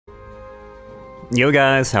Yo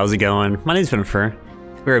guys, how's it going? My name's Ventifer.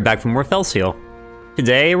 We're back from more Felseal.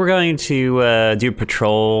 Today we're going to do a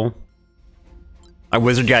patrol. Our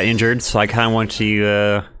wizard got injured, so I kind of want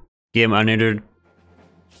to get him uninjured.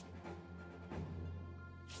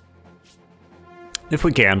 If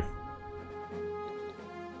we can.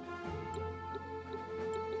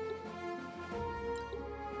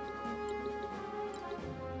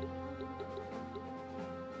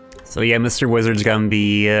 So yeah, Mr. Wizard's gonna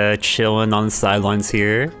be chilling on the sidelines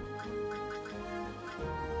here.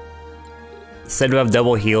 Said we have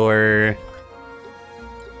double healer.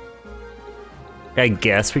 I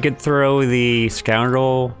guess we could throw the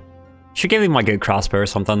scoundrel. Should give him like a crossbow or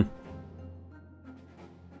something.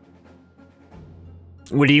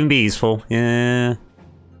 Would it even be useful? Yeah,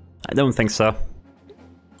 I don't think so.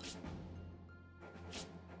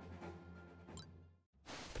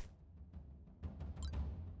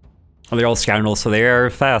 Oh, they're all scoundrels, so they are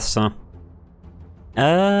fast, huh?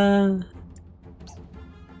 Oh,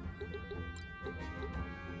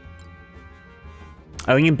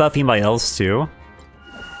 you can buff anybody else too?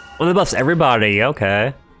 Well, they buffs everybody,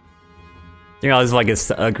 okay. You know, it's like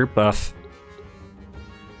a group buff.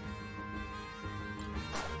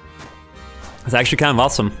 It's actually kind of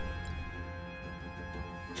awesome.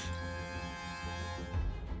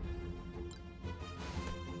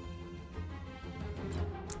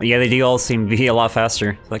 Yeah, they do all seem to be a lot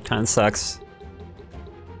faster. That kind of sucks.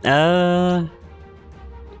 Let's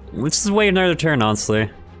just wait another turn, honestly.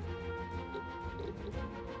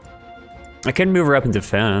 I can move her up and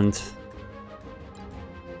defend.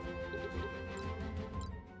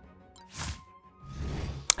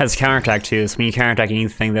 Has counterattack too, so when you counterattack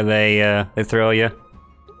anything that they throw you.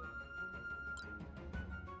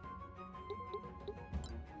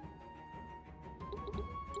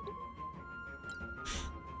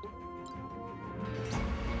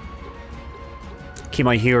 Keep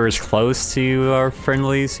my healers close to our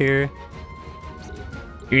friendlies here.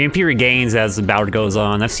 Your MP regains as the battle goes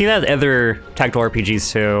on. I've seen that in other tactical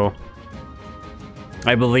RPGs too.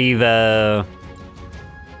 I believe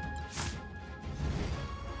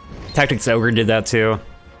Tactics Ogre did that too.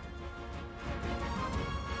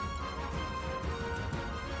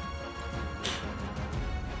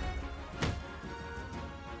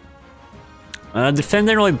 Defend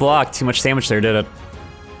didn't really block too much damage there, did it?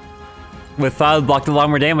 With thought it blocked a lot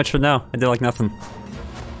more damage, but no, I did like nothing.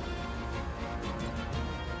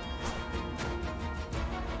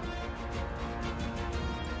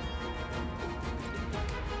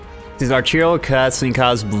 These arterial cuts can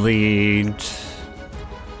cause bleed.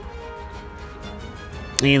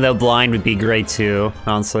 Even though blind would be great too,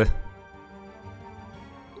 honestly.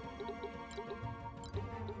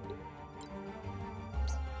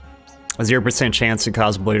 A 0% chance to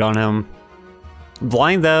cause bleed on him.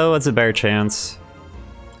 Blind though, that's a better chance.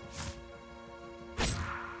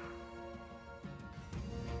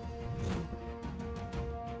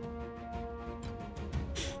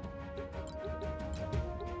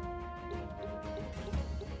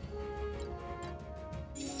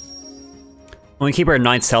 When we keep our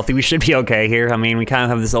knights healthy, we should be okay here. I mean, we kind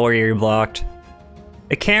of have this lower area blocked.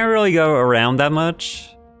 It can't really go around that much.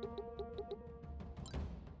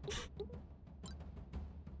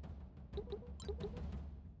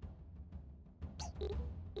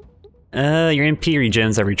 Your MP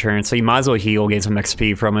regens every turn, so you might as well heal, get some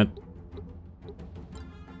XP from it.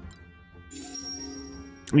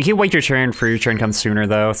 You can wait your turn for your turn comes sooner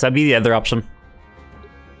though, so that'd be the other option.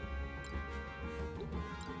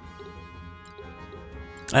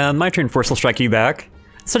 My turn, Force will strike you back.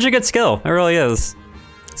 Such a good skill, it really is.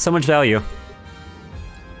 So much value.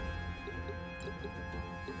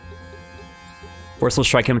 Force will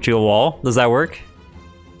strike him to a wall. Does that work?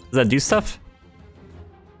 Does that do stuff?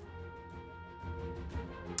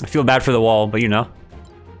 I feel bad for the wall, but you know.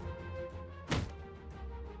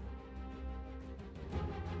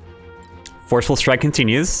 Forceful strike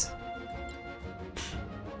continues.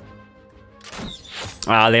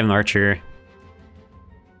 Ah, they have an archer.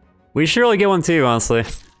 We should really get one too, honestly. I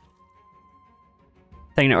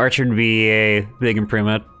think an archer would be a big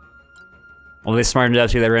improvement. Well, they smartened out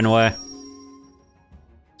too, they ran away.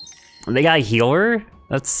 They got a healer?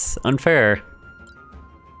 That's unfair.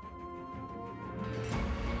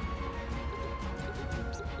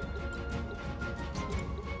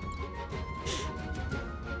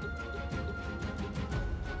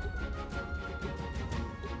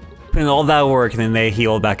 Putting all that work and then they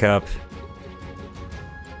heal back up.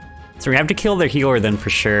 So we have to kill their healer then for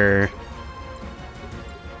sure.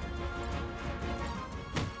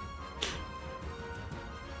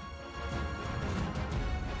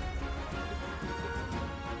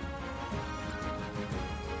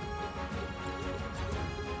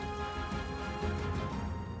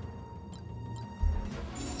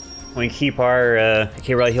 We keep our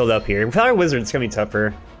really healed up here. Without our wizard, it's gonna be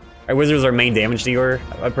tougher. Our wizard's our main damage dealer,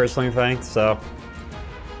 I personally think, so.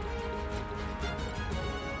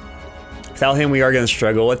 Without him, we are gonna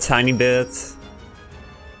struggle a tiny bit.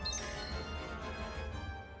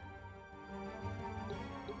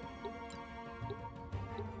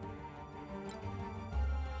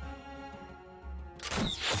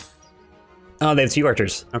 Oh, they have 2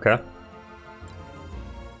 archers. Okay.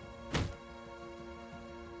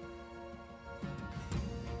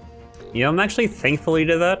 You know, I'm actually thankful he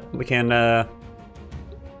did that. We can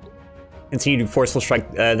continue to forceful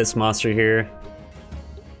strike this monster here.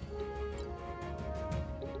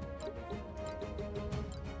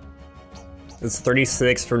 It's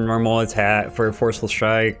 36 for normal attack, for forceful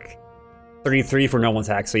strike. 33 for normal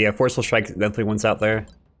attack, so yeah, forceful strike definitely wins out there.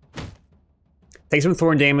 Takes some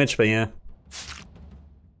thorn damage, but yeah.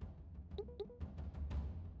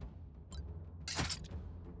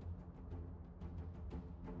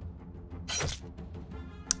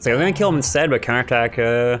 So I was gonna kill him instead, but counterattack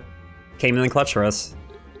came in the clutch for us.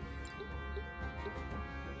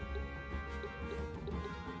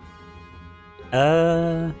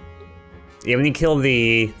 Yeah, we need to kill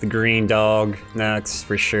the green dog next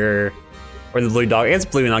for sure, or the blue dog. It's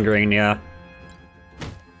blue, not green. Yeah.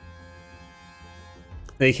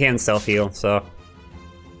 They can self heal, so.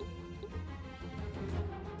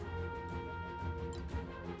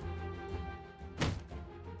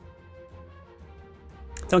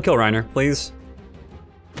 Don't kill Reiner, please.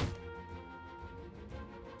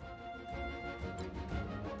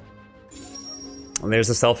 And there's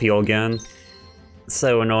the self-heal again.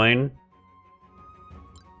 So annoying.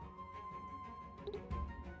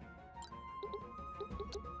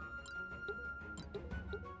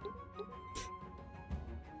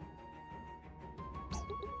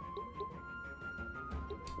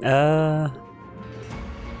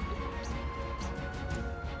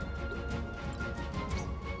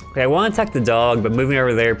 Okay, I want to attack the dog, but moving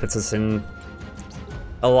over there puts us in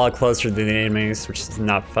a lot closer to the enemies, which is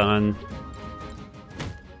not fun.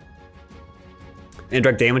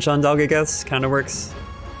 Indirect damage on dog, I guess, kind of works.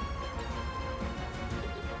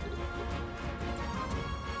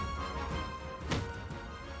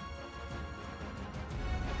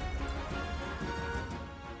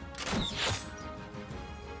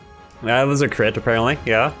 That was a crit, apparently,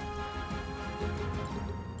 yeah.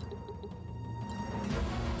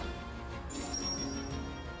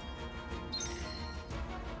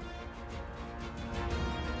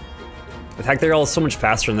 The fact they're all so much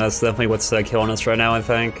faster than us is definitely what's killing us right now, I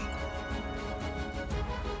think.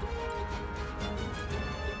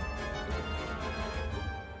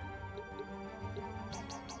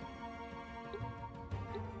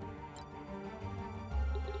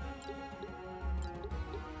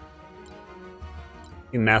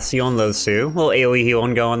 You mass heal on those two. A little AoE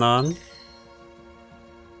healing going on.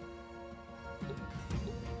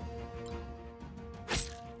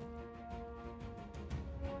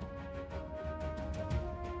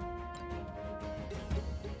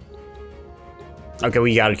 Okay,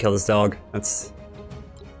 we gotta kill this dog. That's...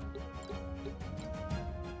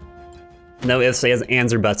 no ifs,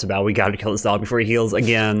 ands, or buts about it. We gotta kill this dog before he heals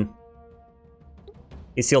again.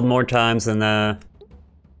 He's healed more times than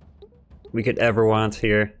we could ever want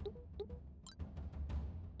here.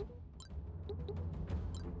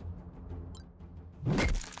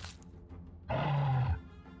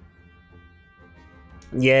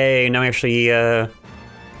 Yay, now we actually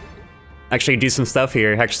do some stuff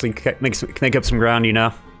here. Actually make up some ground, you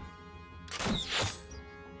know?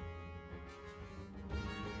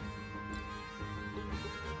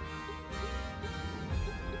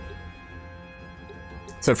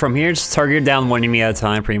 So from here, just target down one enemy at a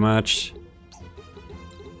time, pretty much.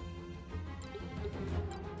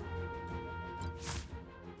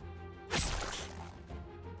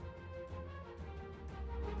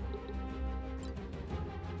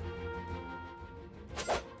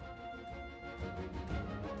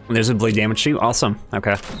 And there's a bleed damage too. Awesome.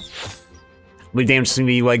 Okay. Bleed damage is gonna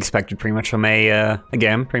be what I expected, pretty much from a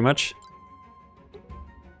game, pretty much.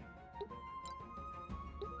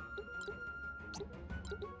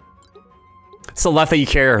 Still left that you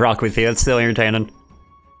carry a rock with you. That's still entertaining.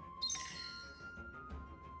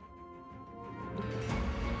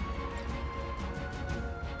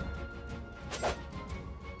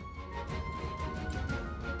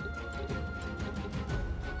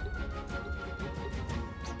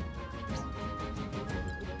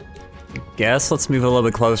 Guess let's move a little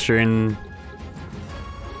bit closer and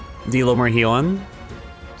do a little more healing.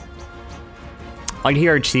 I'd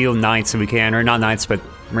hear our 2 knights if we can, or not knights, but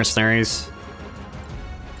mercenaries.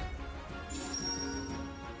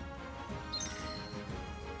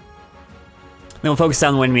 Then we'll focus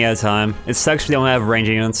down the enemy at a time. It sucks we don't have range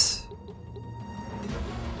units.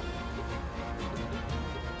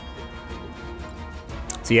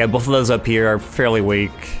 So yeah, both of those up here are fairly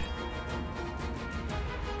weak.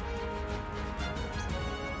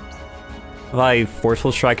 If I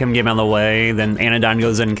forceful strike him, get him out of the way, then Anodyne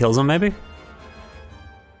goes in and kills him, maybe?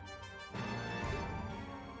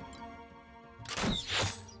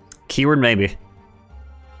 Keyword maybe.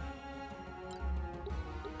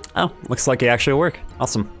 Oh, looks like it actually will work.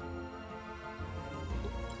 Awesome.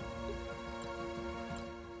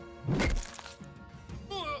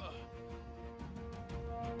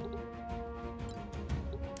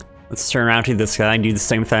 Let's turn around to this guy and do the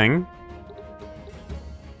same thing.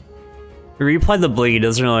 Reapply the bleed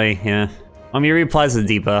doesn't really, yeah. I mean, it reapplies the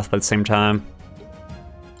debuff, but at the same time.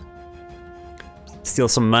 Steal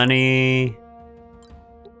some money.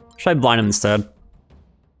 Should I blind him instead?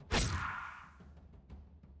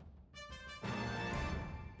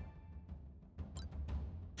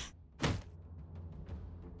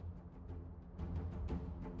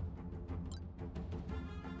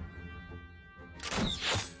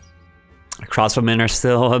 Crossbowmen are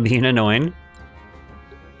still being annoying.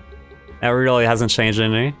 That really hasn't changed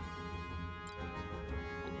any.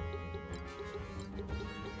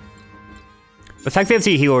 The fact that it's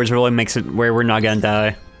healers really makes it where we're not gonna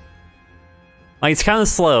die. Like, it's kind of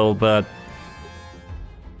slow, but...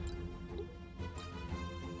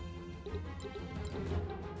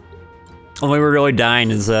 the only way we're really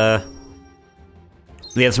dying is,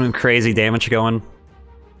 we have some crazy damage going.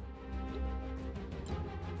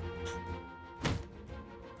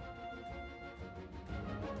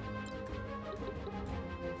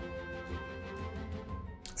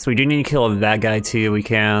 So we do need to kill that guy too, we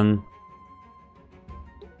can...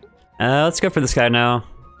 let's go for this guy now.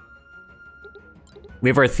 We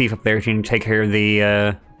have our thief up there who can take care of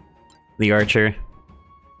the archer.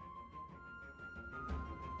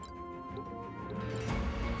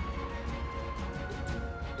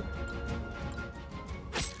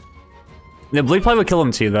 The bleed probably would kill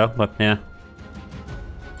him too though, but yeah.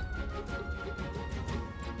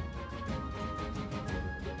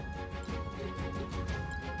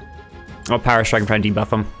 I'll power strike and try and debuff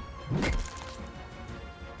him.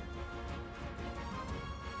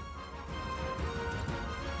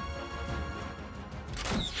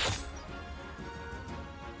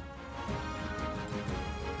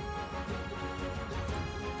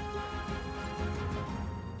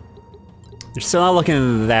 They're still not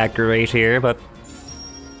looking that great here, but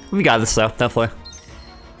we got this stuff, definitely.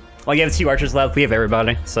 Well, you have 2 archers left, we have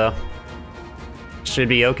everybody, so should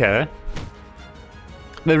be okay.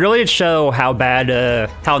 But it really did show how bad,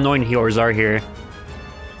 how annoying healers are here.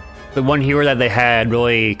 The one healer that they had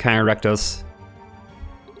really kind of wrecked us.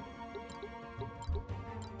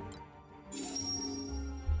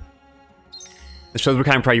 It shows what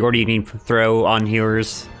kind of priority you need to throw on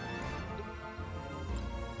healers.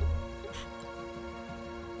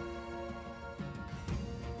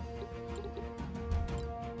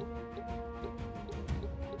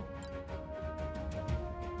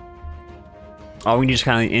 Oh, we just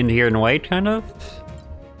kind of end here and wait, kind of?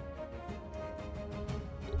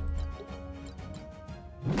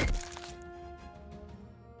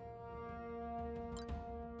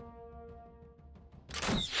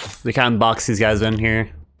 We kind of box these guys in here.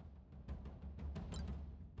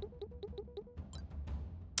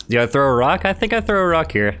 Do I throw a rock? I think I throw a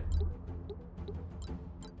rock here.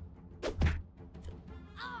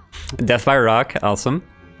 Death by rock, awesome.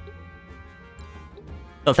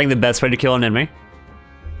 I think the best way to kill an enemy.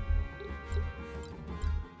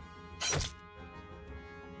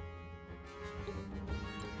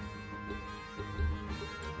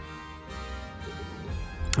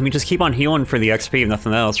 I mean, just keep on healing for the XP if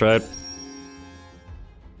nothing else, right?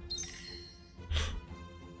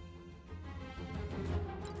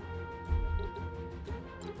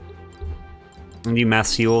 And you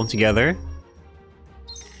mass heal together.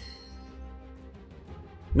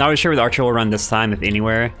 Not really sure where the archer will run this time, if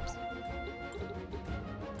anywhere.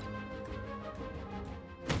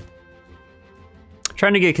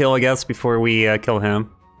 Trying to get a kill, I guess, before we kill him.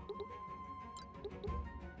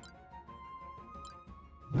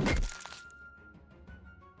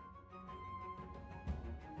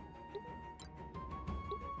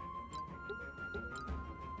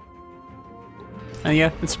 And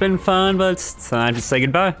yeah, it's been fun, but it's time to say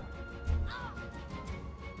goodbye.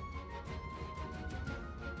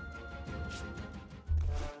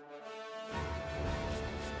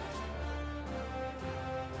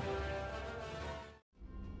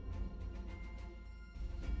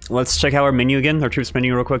 Let's check out our menu again, our troops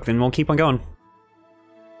menu real quick, then we'll keep on going.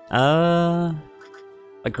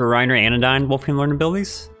 Like Reiner, Anodyne, Wolfram learn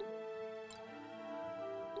abilities?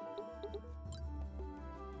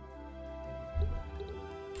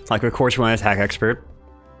 Like, of course, we want attack expert.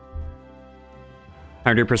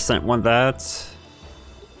 100% want that.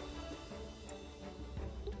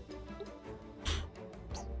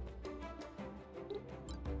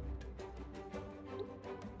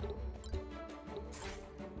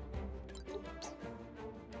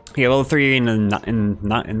 Yeah, level 3 in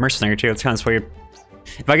Mercenary too, it's kind of sweet.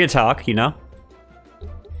 If I could talk, you know?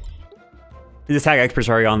 The attack expert's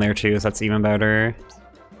already on there too, so that's even better.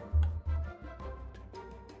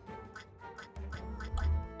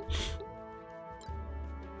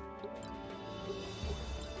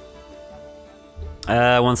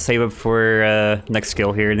 I want to save up for next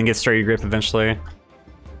skill here, and then get Sturdy Grip eventually.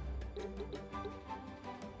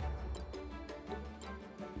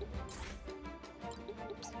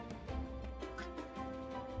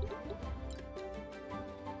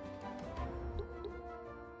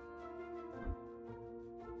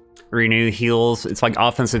 Renew heals. It's like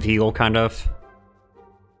offensive heal, kind of.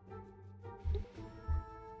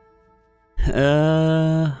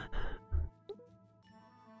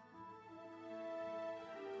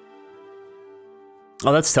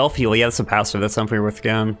 Oh, that's self heal. Yeah, that's a passive. That's something worth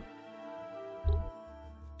getting.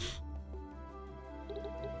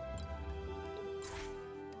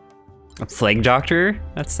 A Plague Doctor?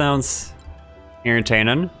 That sounds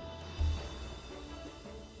entertaining.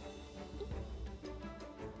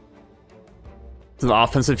 It's an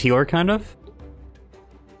offensive healer, kind of.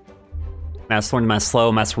 Mass Thorn, Mass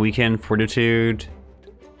Slow, Mass Weaken, Fortitude.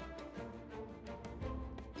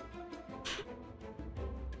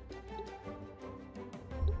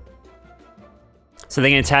 So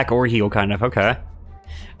they can attack or heal, kind of. Okay.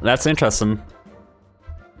 That's interesting.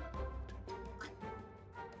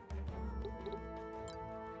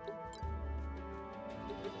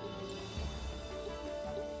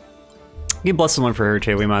 You bless someone for her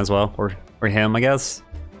too, we might as well. Or him, I guess.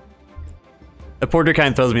 The porter kind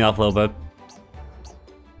of throws me off a little bit.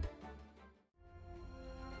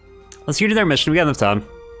 Let's get to their mission, we got enough time.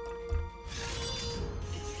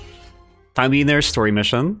 Time being their story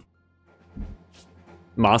mission.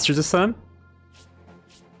 Monsters Descent.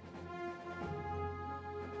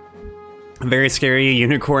 A very scary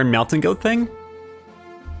unicorn mountain goat thing.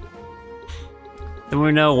 Don't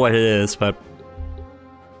really know what it is, but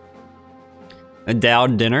a Dow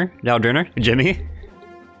dinner, Jimmy.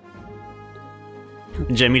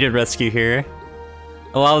 Jimmy did rescue here.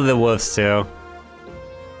 A lot of the wolves too.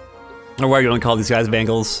 Or what are you gonna call these guys,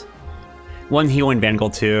 Bangles? One healing Bangle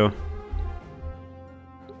too.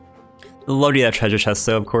 Loading that treasure chest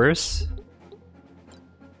though, of course.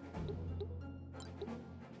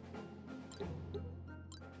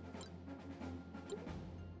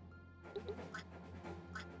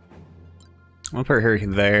 I'll put her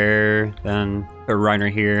there, then put Reiner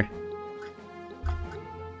here.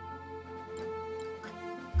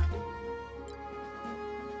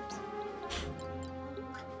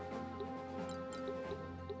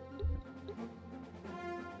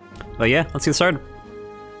 But yeah, let's get started.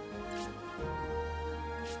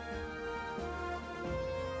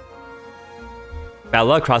 Bad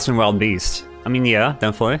luck crossing wild beast. I mean, yeah,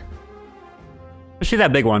 definitely. Especially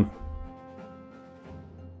that big one.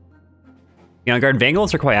 You know, guard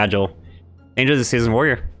Bangles are quite agile. Angel is a seasoned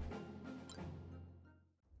warrior.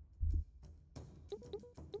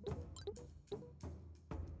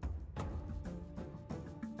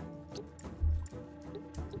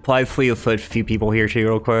 Apply fleet of foot, few people here too,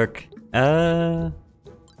 real quick.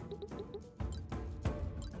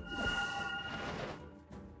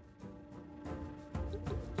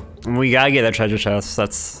 We gotta get that treasure chest.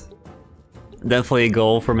 That's definitely a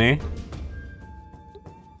goal for me.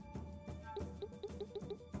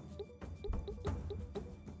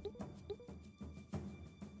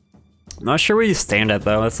 Not sure where you stand at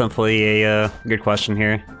though. That's definitely a good question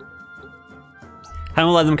here. Kind of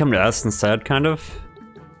let them come to us instead, kind of.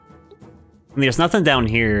 I mean, there's nothing down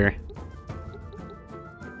here.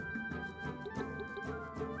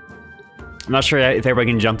 I'm not sure if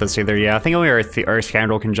everybody can jump this either. Yeah, I think only Earth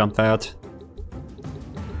Scoundrel can jump that.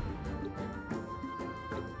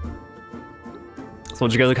 So we'll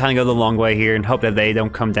just kind of go the long way here and hope that they don't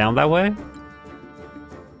come down that way.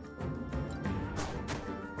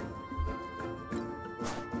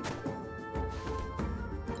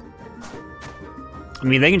 I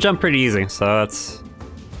mean, they can jump pretty easy, so that's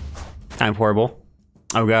kind of horrible.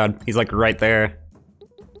 Oh god, he's like right there.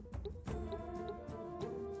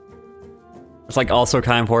 It's like also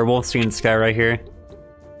kind of horrible seeing this guy right here.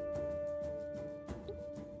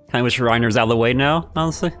 Kind of wish Reiner's out of the way now,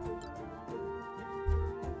 honestly.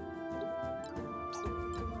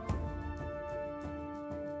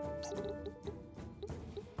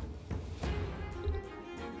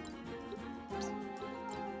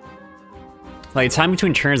 Like, time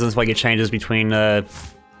between turns is like it changes between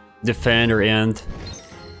defend or end.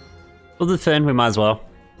 We'll defend, we might as well.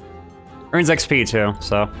 Earns XP too,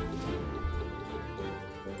 so.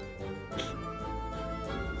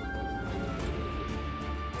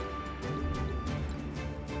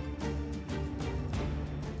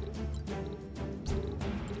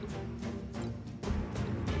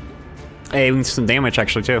 Hey, we can do some damage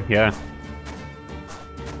actually too, yeah.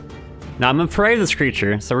 Now I'm afraid of this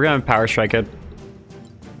creature, so we're gonna power strike it.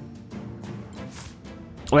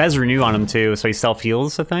 Oh, it has renew on him too, so he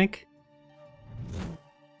self-heals, I think.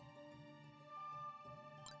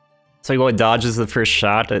 So he dodges the first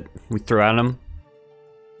shot that we throw at him.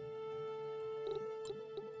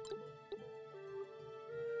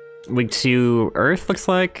 Weak to Earth, looks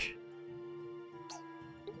like.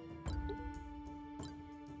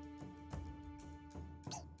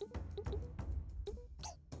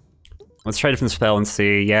 Let's try a different spell and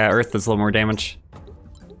see. Yeah, Earth does a little more damage.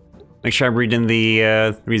 Make sure I'm reading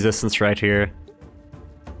the resistance right here.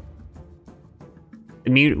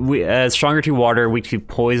 Stronger to water, weak to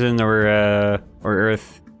poison or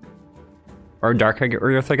Earth. Or Dark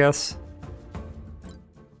Earth, I guess.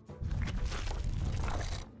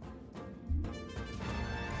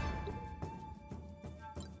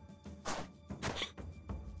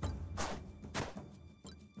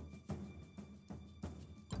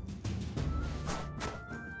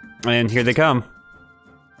 And here they come.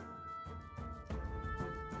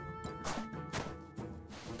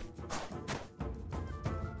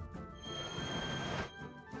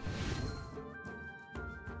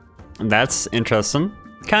 That's interesting.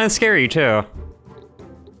 Kind of scary too.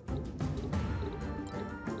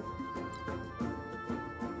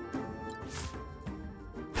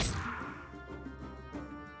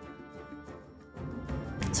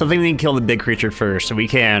 Something we can kill the big creature first, so we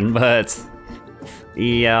can, but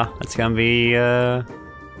yeah, it's gonna be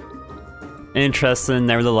interesting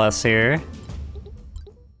nevertheless here.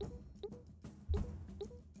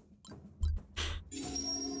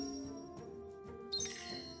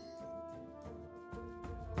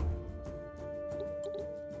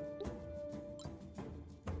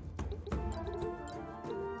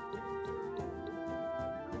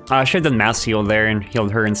 I should have done mass heal there and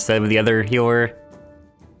healed her instead of the other healer.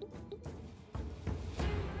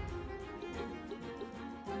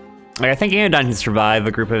 Like, I think Anodyne can survive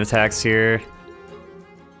a group of attacks here.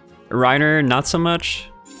 Reiner, not so much.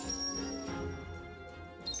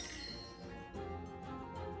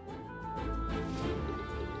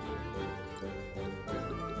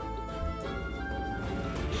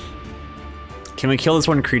 Can we kill this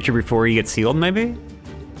one creature before he gets healed, maybe?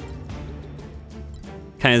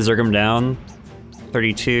 Kind of zerg him down.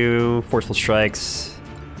 32, forceful strikes.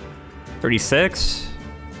 36.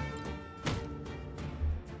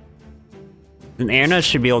 And Anna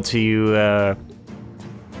should be able to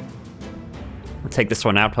take this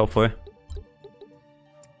one out, hopefully.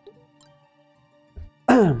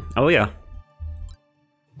 Oh yeah.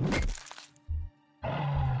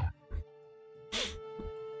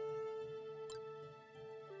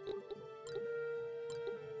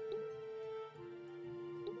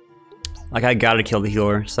 Like, I gotta kill the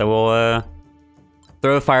healer, so we'll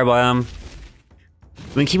throw a fireball at him.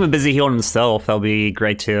 We can keep him busy healing himself, that'll be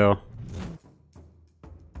great too.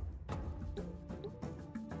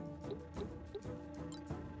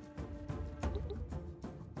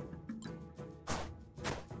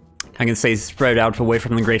 I can say spread out away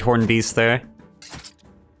from the Great Horned Beast there.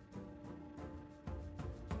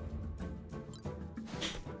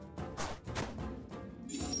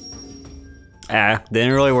 Ah,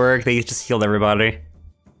 didn't really work, they just healed everybody.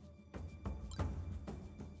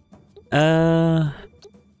 Yeah,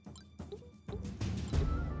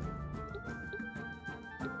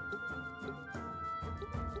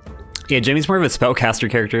 Jimmy's more of a spellcaster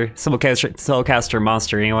character. Spellcaster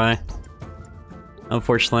monster anyway.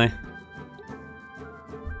 Unfortunately.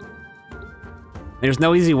 There's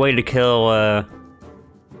no easy way to kill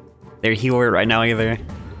their healer right now either.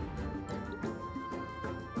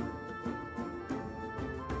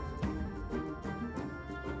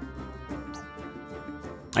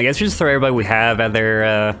 I guess we just throw everybody we have at their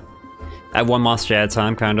at one monster at a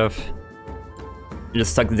time, kind of. And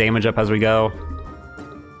just suck the damage up as we go.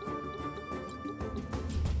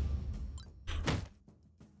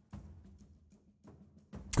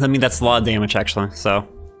 I mean, that's a lot of damage actually, so.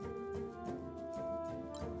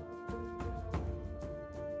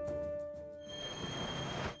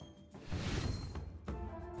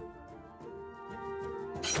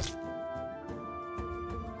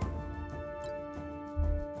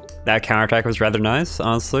 That counterattack was rather nice,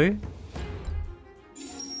 honestly.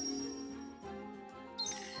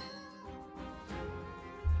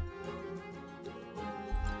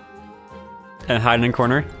 and hide in a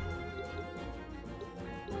corner.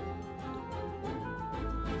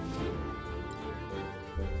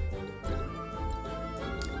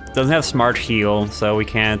 Doesn't have smart heal, so we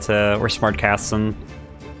can't, or smart cast them.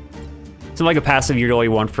 Seems like a passive you really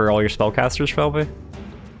want for all your spellcasters, probably.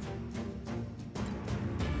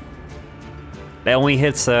 That only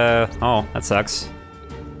hits, oh, that sucks.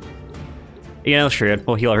 Yeah, let's screw it.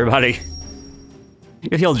 We'll heal everybody.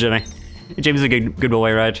 You heal Jimmy. Jimmy's a good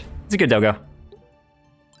boy, right? He's a good doggo.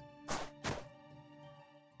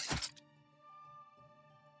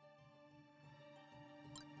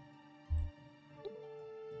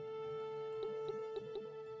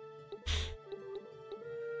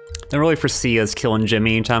 Don't really foresee us killing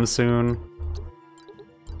Jimmy anytime soon.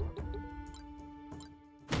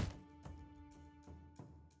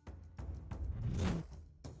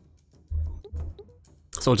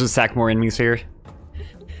 So we'll just sack more enemies here.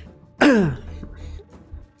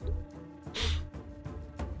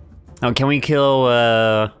 Oh, can we kill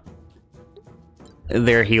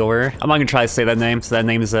their healer? I'm not gonna try to say that name, so that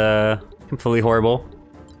name's completely horrible.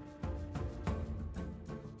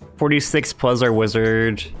 46 plus our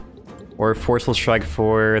wizard. Or forceful strike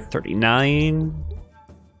for 39.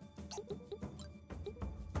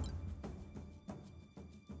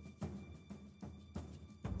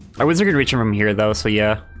 Our wizard could reach him from here though, so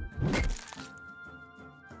yeah.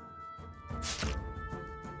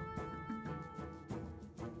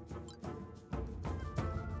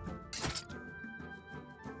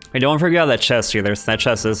 I don't forget that chest either, so that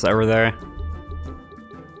chest is over there.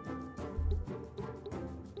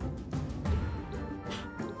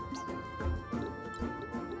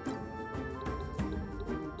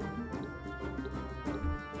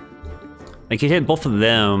 Like, you hit both of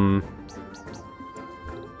them.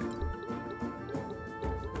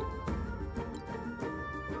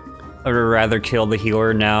 I would rather kill the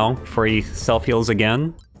healer now before he self-heals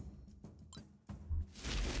again.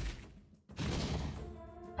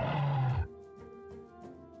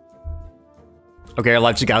 Okay, our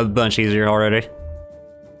life just got a bunch easier already.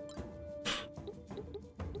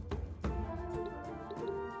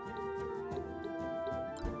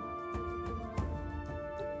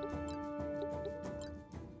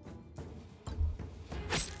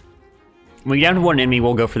 When we get down to one enemy,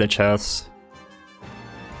 we'll go for the chest.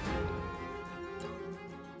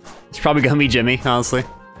 It's probably gonna be Jimmy, honestly.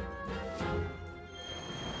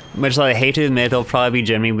 Much as I hate to admit, it'll probably be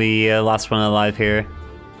Jimmy, the last one alive here.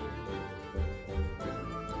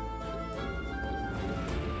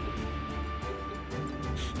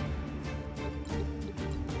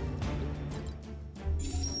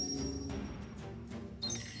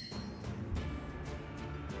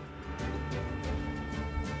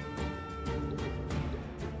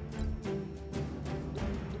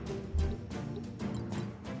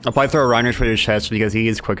 I'll probably throw a Reiner for the chest because he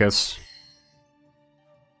is quickest.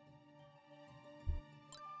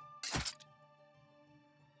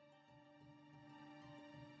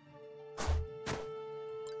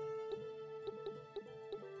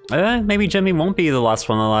 Maybe Jimmy won't be the last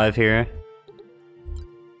one alive here.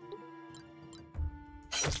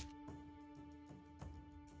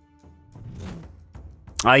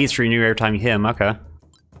 Ah, he's renew every time you hit him, okay.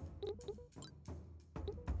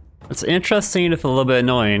 It's interesting if a little bit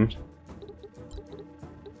annoying.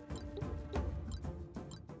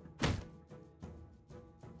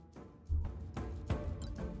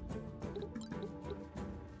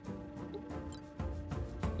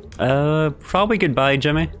 Probably goodbye,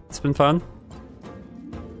 Jimmy. It's been fun.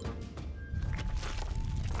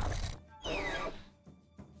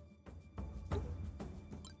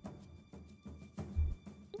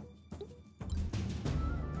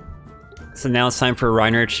 So now it's time for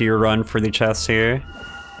Reiner to run for the chest here.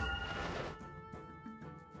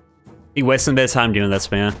 He wasted a bit of time doing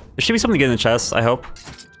this, man. There should be something good in the chest, I hope.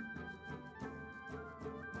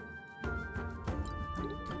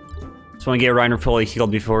 Just want to get Reiner fully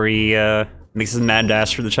healed before he makes his mad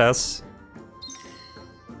dash for the chest.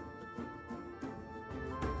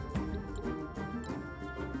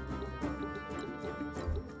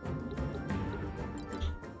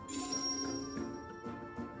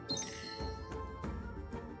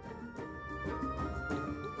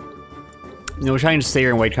 You know, we're trying to stay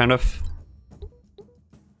here and wait, kind of.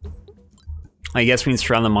 I guess we can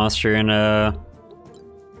surround the monster and,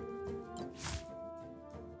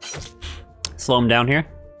 slow him down here.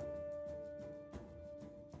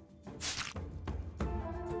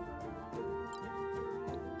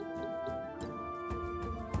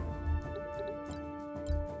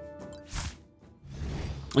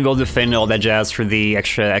 And go defend all that jazz for the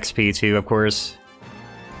extra XP too, of course.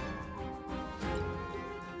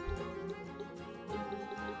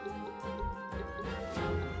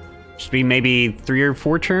 Should be maybe 3 or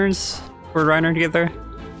 4 turns for Reiner to get there.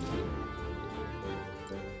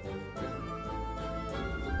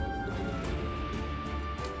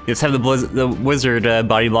 Just have the wizard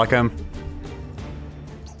body block him.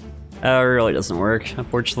 It really doesn't work,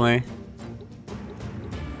 unfortunately.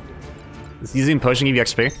 Does using potion give you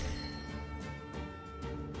XP?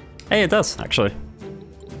 Hey, it does, actually.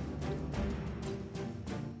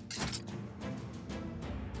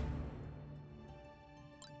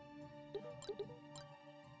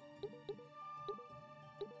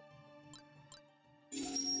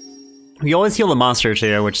 We always heal the monster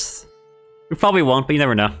too, which we probably won't, but you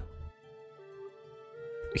never know.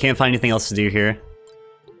 We can't find anything else to do here.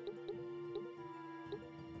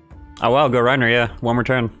 Oh wow, go Reiner, yeah. One more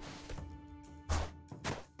turn.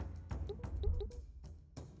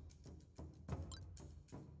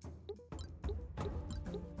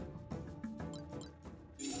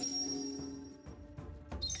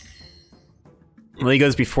 Well, he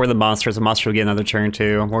goes before the monsters. The monster will get another turn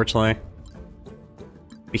too, unfortunately.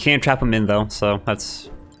 We can't trap him in though, so that's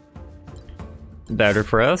better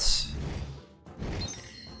for us.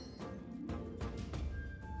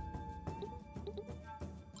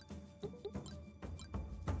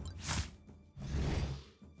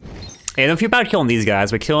 Hey, don't feel bad killing these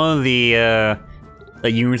guys, but killing the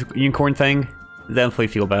unicorn thing, definitely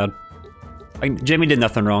feel bad. Like, Jimmy did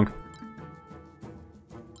nothing wrong.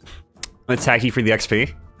 Attack you for the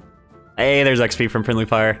XP. Hey, there's XP from friendly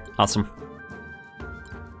fire. Awesome.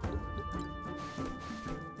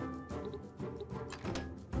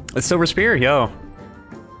 A silver spear, yo.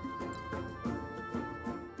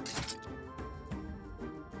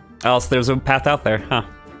 Oh, so there's a path out there, huh?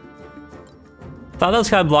 Thought that was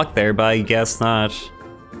kind of blocked there, but I guess not.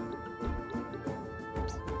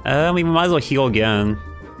 We might as well heal again.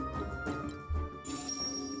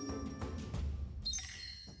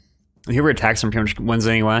 Whoever attacks him pretty much wins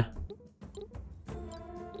anyway.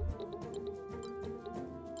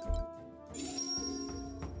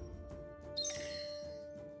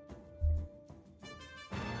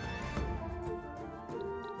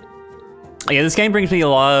 Yeah, this game brings me a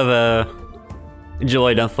lot of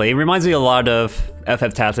joy, definitely. It reminds me a lot of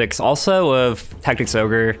FF Tactics, also of Tactics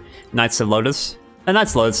Ogre, Knights of Lotus.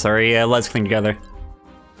 Knights of Lotus, sorry, yeah, let's cling together.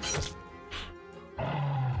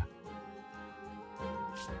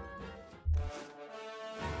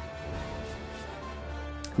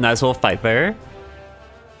 Nice little fight there.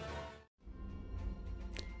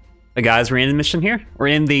 But guys, we're in the mission here. We're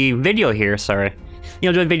in the video here, sorry. If you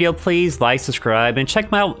enjoyed the video, please like, subscribe, and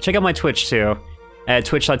check out my Twitch too, at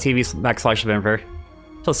twitch.tv/Ventifer.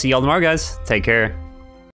 So see y'all tomorrow, guys. Take care.